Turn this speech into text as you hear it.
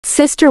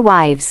Sister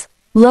wives.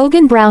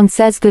 Logan Brown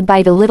says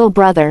goodbye to little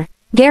brother,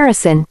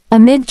 Garrison,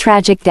 amid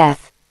tragic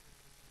death.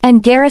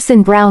 And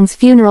Garrison Brown's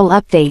funeral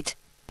update.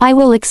 I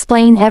will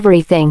explain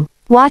everything.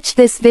 Watch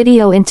this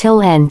video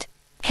until end.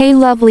 Hey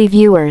lovely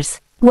viewers.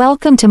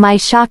 Welcome to my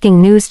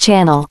shocking news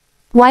channel.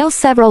 While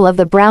several of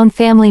the Brown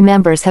family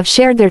members have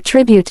shared their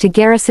tribute to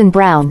Garrison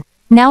Brown,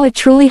 now a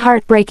truly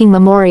heartbreaking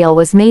memorial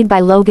was made by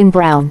Logan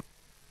Brown.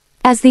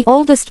 As the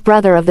oldest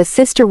brother of the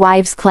Sister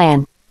Wives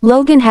clan,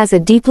 Logan has a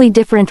deeply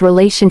different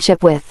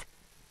relationship with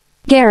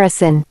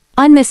Garrison.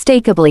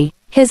 Unmistakably,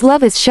 his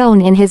love is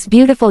shown in his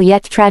beautiful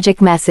yet tragic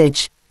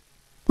message.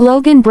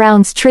 Logan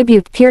Brown's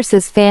tribute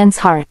pierces fans'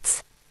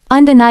 hearts.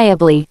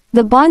 Undeniably,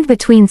 the bond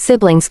between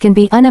siblings can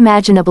be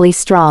unimaginably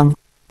strong.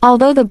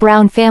 Although the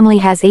Brown family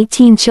has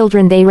 18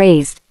 children they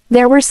raised,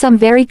 there were some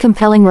very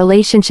compelling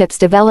relationships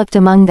developed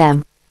among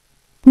them.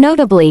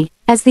 Notably,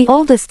 as the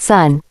oldest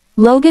son,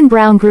 Logan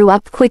Brown grew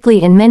up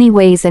quickly in many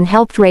ways and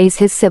helped raise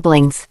his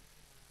siblings.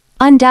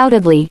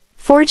 Undoubtedly,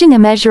 forging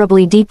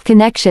immeasurably deep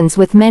connections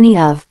with many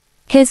of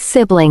his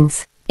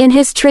siblings. In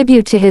his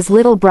tribute to his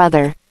little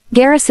brother,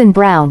 Garrison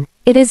Brown,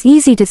 it is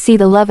easy to see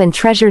the love and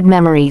treasured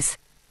memories.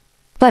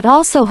 But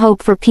also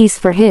hope for peace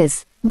for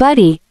his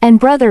buddy and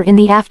brother in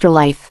the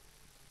afterlife.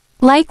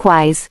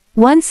 Likewise,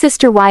 one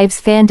Sister Wives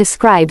fan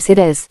describes it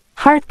as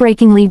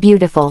heartbreakingly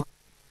beautiful.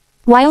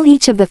 While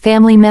each of the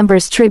family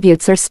members'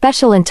 tributes are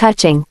special and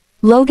touching,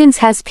 Logan's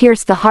has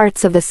pierced the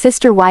hearts of the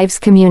Sister Wives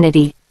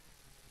community.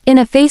 In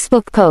a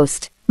Facebook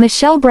post,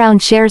 Michelle Brown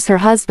shares her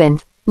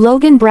husband,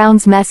 Logan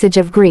Brown's message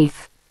of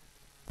grief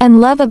and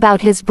love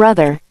about his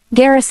brother,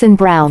 Garrison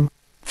Brown.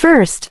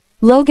 First,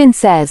 Logan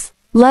says,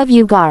 "Love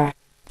you Gar."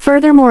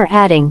 Furthermore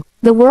adding,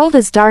 "The world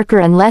is darker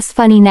and less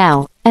funny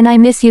now, and I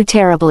miss you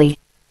terribly."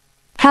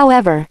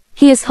 However,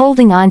 he is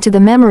holding on to the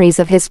memories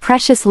of his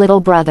precious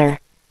little brother.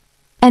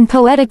 And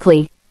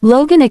poetically,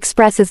 Logan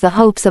expresses the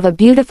hopes of a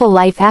beautiful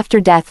life after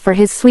death for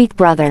his sweet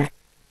brother.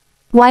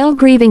 While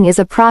grieving is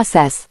a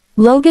process,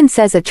 Logan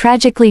says a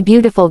tragically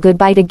beautiful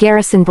goodbye to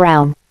Garrison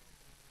Brown.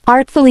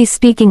 Artfully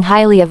speaking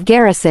highly of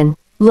Garrison,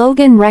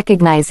 Logan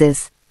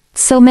recognizes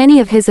so many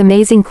of his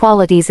amazing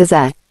qualities as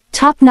a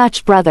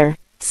top-notch brother,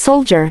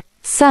 soldier,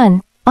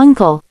 son,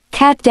 uncle,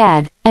 cat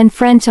dad, and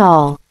friend to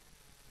all.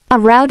 A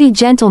rowdy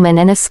gentleman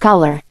and a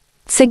scholar.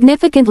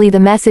 Significantly, the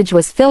message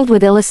was filled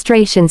with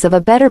illustrations of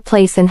a better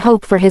place and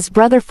hope for his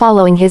brother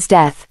following his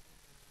death.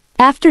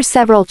 After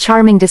several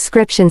charming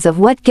descriptions of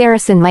what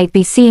Garrison might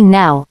be seeing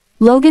now,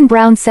 Logan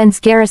Brown sends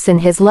Garrison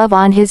his love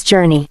on his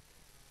journey.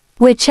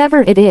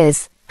 Whichever it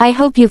is, I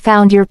hope you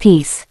found your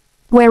peace.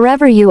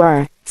 Wherever you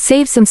are,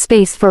 save some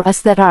space for us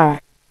that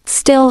are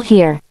still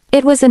here.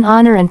 It was an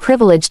honor and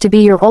privilege to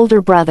be your older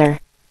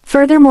brother.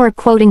 Furthermore,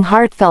 quoting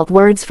heartfelt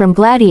words from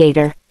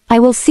Gladiator, "I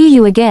will see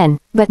you again,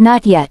 but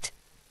not yet."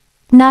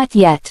 Not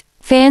yet.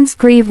 Fans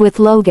grieve with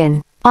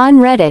Logan. On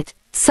Reddit,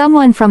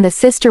 someone from the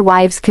Sister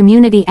Wives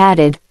community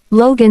added,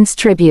 "Logan's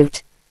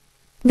tribute."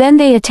 Then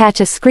they attach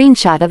a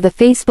screenshot of the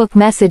Facebook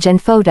message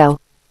and photo.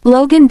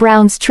 Logan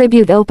Brown's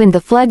tribute opened the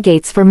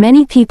floodgates for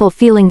many people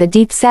feeling the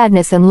deep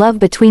sadness and love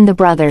between the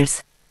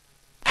brothers.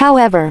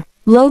 However,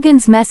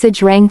 Logan's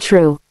message rang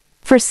true.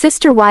 For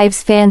Sister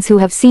Wives fans who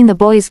have seen the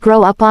boys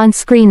grow up on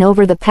screen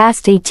over the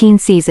past 18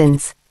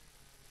 seasons.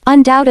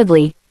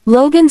 Undoubtedly,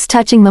 Logan's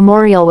touching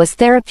memorial was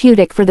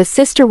therapeutic for the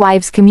Sister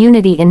Wives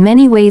community in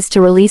many ways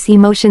to release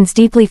emotions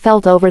deeply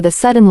felt over the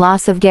sudden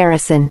loss of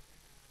Garrison.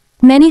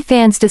 Many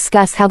fans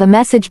discuss how the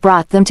message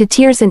brought them to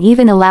tears and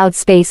even allowed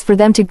space for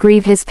them to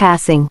grieve his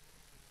passing.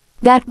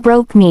 "That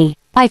broke me.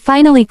 I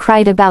finally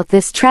cried about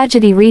this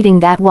tragedy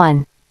reading that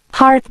one.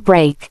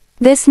 Heartbreak.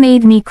 This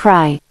made me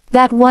cry.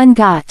 That one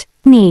got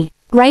me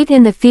right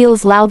in the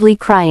feels, loudly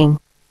crying.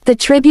 The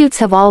tributes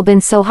have all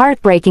been so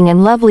heartbreaking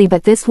and lovely,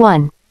 but this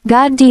one,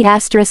 God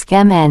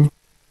d***mn.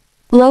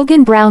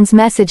 Logan Brown's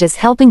message is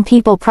helping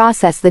people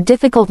process the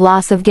difficult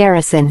loss of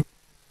Garrison.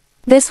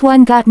 This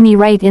one got me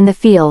right in the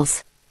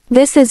feels.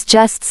 This is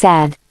just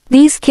sad.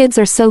 These kids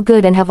are so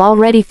good and have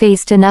already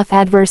faced enough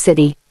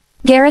adversity.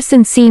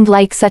 Garrison seemed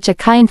like such a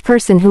kind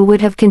person who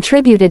would have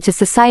contributed to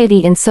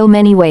society in so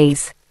many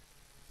ways.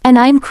 And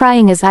I'm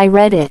crying as I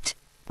read it.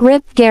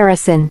 RIP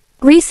Garrison."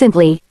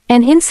 Recently,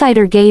 an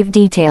insider gave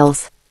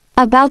details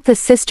about the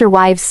Sister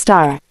Wives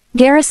star,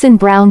 Garrison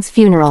Brown's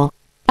funeral.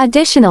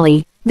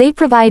 Additionally, they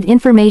provide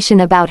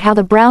information about how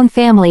the Brown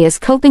family is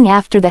coping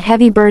after the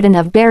heavy burden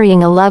of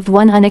burying a loved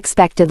one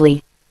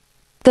unexpectedly.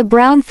 The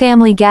Brown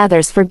family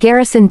gathers for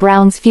Garrison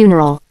Brown's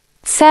funeral.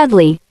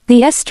 Sadly,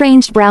 the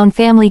estranged Brown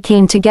family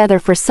came together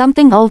for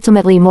something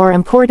ultimately more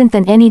important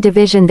than any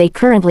division they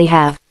currently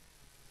have.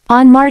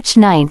 On March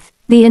 9th,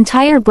 the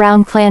entire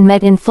Brown clan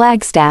met in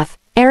Flagstaff,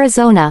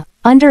 Arizona,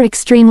 under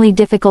extremely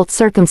difficult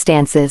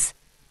circumstances.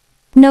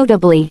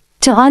 Notably,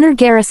 to honor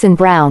Garrison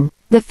Brown,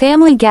 the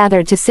family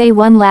gathered to say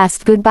one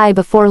last goodbye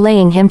before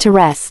laying him to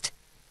rest.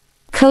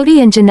 Kody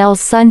and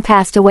Janelle's son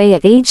passed away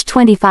at age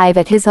 25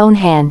 at his own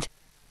hand.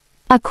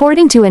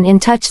 According to an In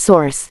Touch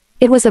source,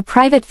 it was a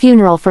private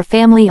funeral for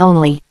family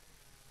only.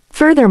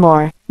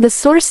 Furthermore, the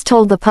source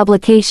told the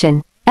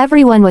publication,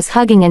 everyone was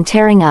hugging and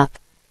tearing up.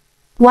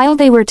 While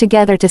they were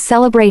together to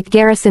celebrate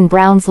Garrison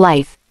Brown's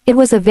life, it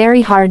was a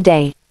very hard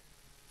day.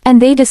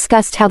 And they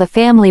discussed how the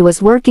family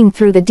was working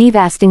through the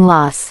devastating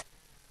loss.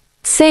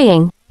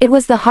 Saying, it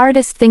was the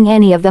hardest thing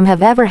any of them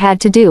have ever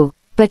had to do,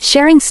 but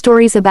sharing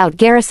stories about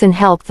Garrison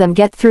helped them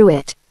get through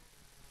it.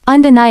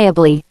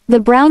 Undeniably, the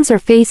Browns are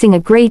facing a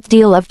great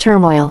deal of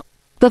turmoil.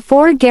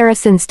 Before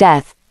Garrison's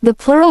death, the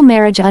plural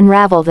marriage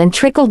unraveled and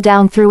trickled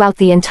down throughout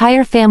the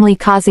entire family,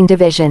 causing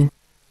division.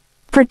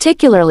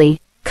 Particularly,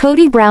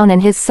 Kody Brown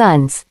and his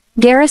sons,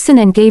 Garrison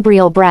and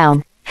Gabriel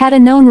Brown, had a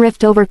known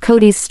rift over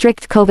Kody's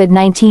strict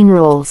COVID-19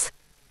 rules.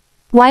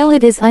 While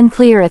it is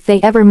unclear if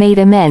they ever made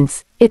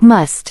amends, it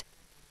must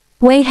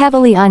weigh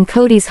heavily on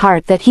Kody's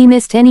heart that he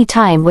missed any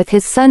time with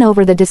his son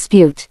over the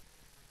dispute.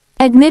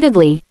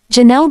 Admittedly,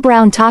 Janelle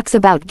Brown talks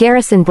about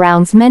Garrison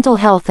Brown's mental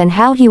health and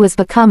how he was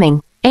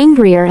becoming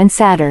angrier and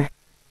sadder.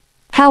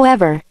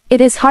 However,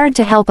 it is hard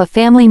to help a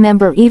family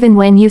member even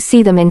when you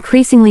see them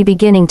increasingly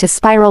beginning to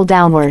spiral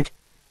downward.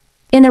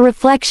 In a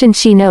reflection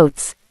she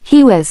notes,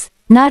 he was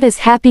not as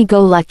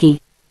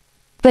happy-go-lucky.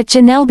 But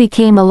Janelle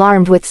became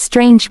alarmed with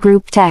strange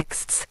group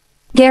texts.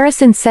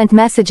 Garrison sent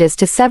messages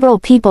to several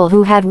people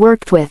who had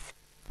worked with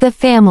the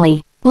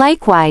family.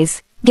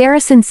 Likewise,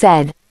 Garrison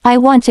said, I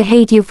want to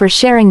hate you for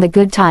sharing the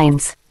good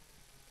times.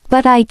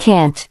 But I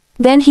can't.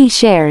 Then he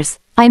shares,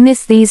 I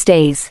miss these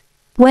days.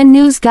 When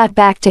news got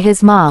back to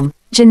his mom,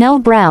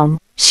 Janelle Brown,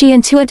 she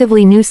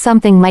intuitively knew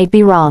something might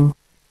be wrong.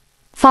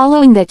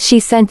 Following that, she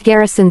sent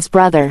Garrison's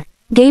brother,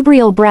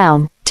 Gabriel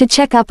Brown, to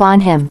check up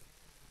on him.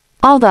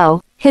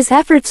 Although, his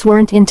efforts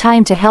weren't in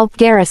time to help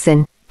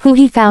Garrison, who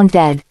he found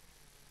dead.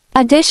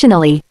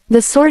 Additionally,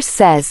 the source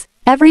says,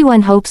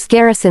 everyone hopes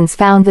Garrison's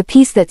found the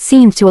peace that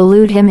seemed to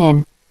elude him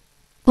in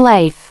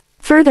life.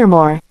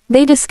 Furthermore,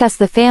 they discuss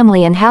the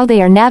family and how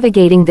they are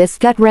navigating this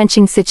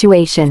gut-wrenching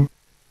situation.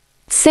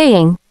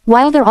 Saying,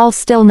 while they're all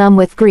still numb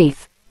with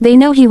grief, they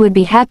know he would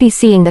be happy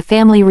seeing the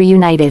family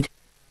reunited.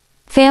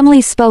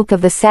 Family spoke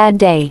of the sad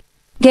day.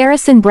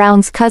 Garrison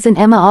Brown's cousin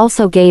Emma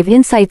also gave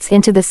insights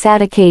into the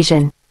sad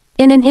occasion.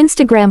 In an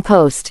Instagram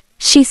post,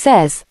 she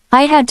says,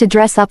 I had to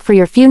dress up for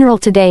your funeral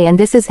today, and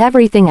this is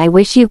everything I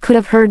wish you could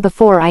have heard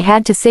before I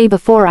had to say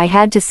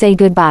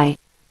goodbye.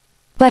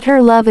 But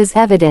her love is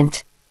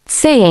evident.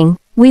 Saying,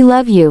 we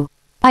love you.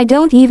 I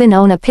don't even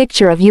own a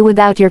picture of you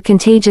without your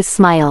contagious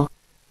smile.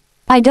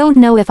 I don't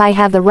know if I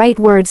have the right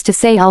words to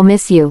say I'll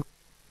miss you.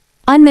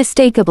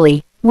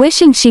 Unmistakably,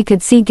 wishing she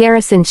could see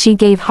Garrison, she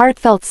gave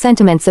heartfelt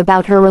sentiments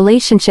about her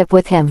relationship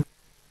with him.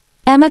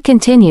 Emma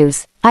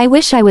continues, I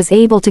wish I was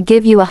able to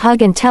give you a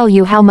hug and tell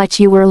you how much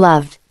you were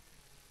loved.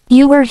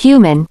 You were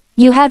human,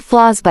 you had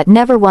flaws, but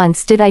never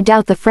once did I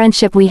doubt the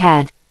friendship we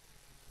had.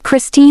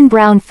 Christine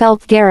Brown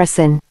felt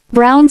Garrison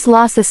Brown's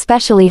loss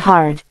especially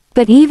hard,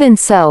 but even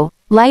so,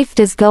 life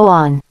does go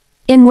on.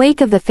 In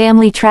wake of the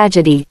family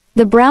tragedy,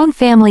 the Brown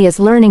family is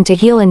learning to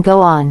heal and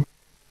go on.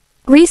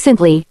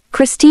 Recently,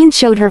 Christine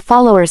showed her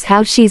followers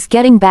how she's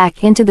getting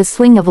back into the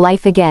swing of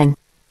life again.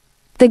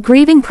 The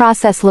grieving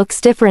process looks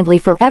differently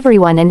for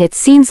everyone, and it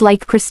seems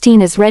like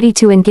Christine is ready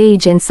to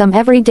engage in some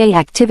everyday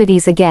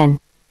activities again.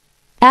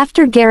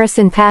 After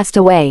Garrison passed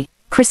away,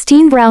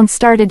 Christine Brown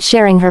started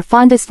sharing her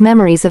fondest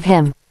memories of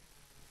him.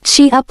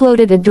 She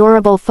uploaded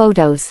adorable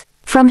photos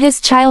from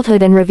his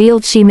childhood and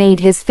revealed she made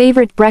his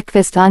favorite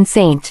breakfast on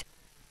St.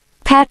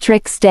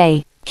 Patrick's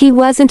Day. He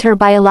wasn't her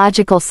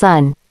biological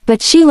son,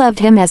 but she loved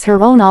him as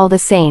her own all the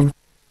same.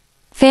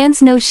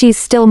 Fans know she's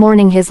still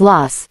mourning his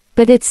loss,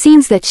 but it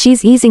seems that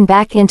she's easing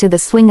back into the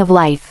swing of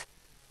life.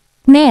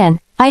 Man,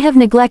 I have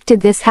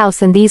neglected this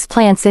house and these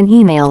plants and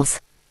emails.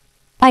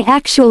 I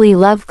actually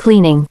love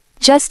cleaning.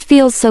 Just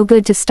feels so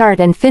good to start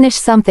and finish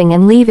something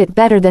and leave it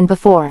better than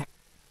before.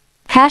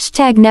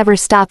 Hashtag never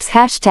stops.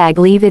 Hashtag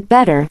leave it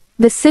better,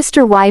 the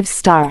Sister Wives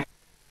star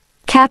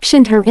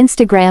captioned her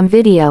Instagram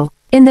video.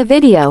 In the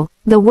video,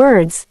 the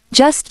words,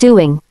 just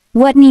doing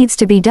what needs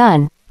to be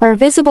done, are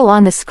visible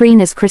on the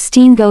screen as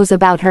Christine goes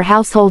about her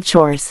household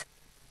chores.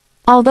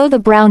 Although the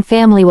Brown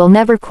family will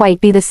never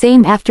quite be the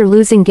same after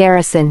losing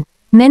Garrison,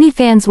 many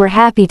fans were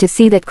happy to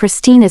see that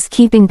Christine is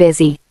keeping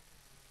busy.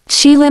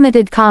 She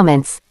limited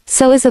comments,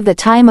 so as of the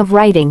time of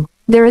writing,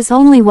 there is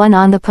only one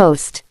on the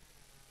post.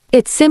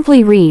 It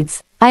simply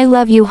reads, I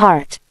love you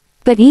heart.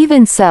 But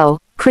even so,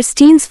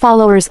 Christine's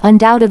followers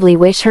undoubtedly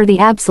wish her the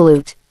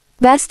absolute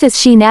best as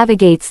she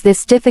navigates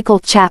this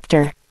difficult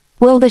chapter.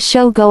 Will the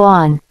show go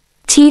on?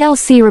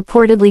 TLC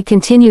reportedly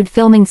continued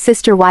filming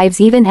Sister Wives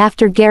even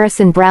after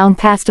Garrison Brown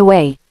passed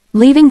away,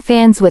 leaving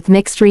fans with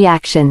mixed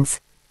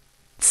reactions.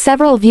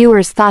 Several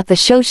viewers thought the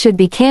show should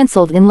be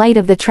cancelled in light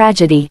of the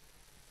tragedy.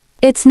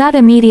 It's not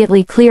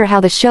immediately clear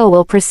how the show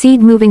will proceed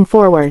moving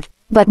forward,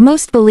 but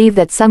most believe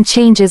that some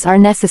changes are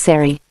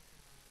necessary.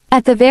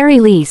 At the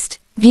very least,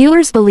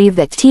 viewers believe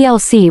that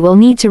TLC will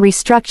need to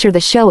restructure the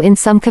show in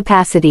some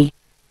capacity.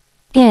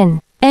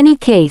 In any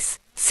case,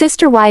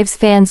 Sister Wives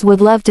fans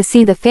would love to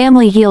see the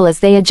family heal as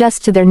they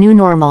adjust to their new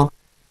normal.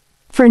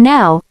 For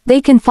now, they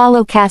can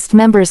follow cast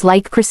members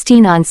like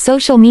Christine on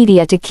social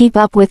media to keep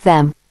up with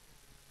them.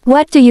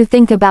 What do you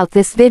think about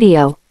this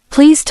video?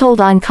 Please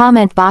told on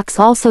comment box,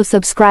 also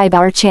subscribe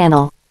our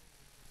channel.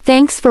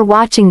 Thanks for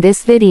watching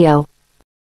this video.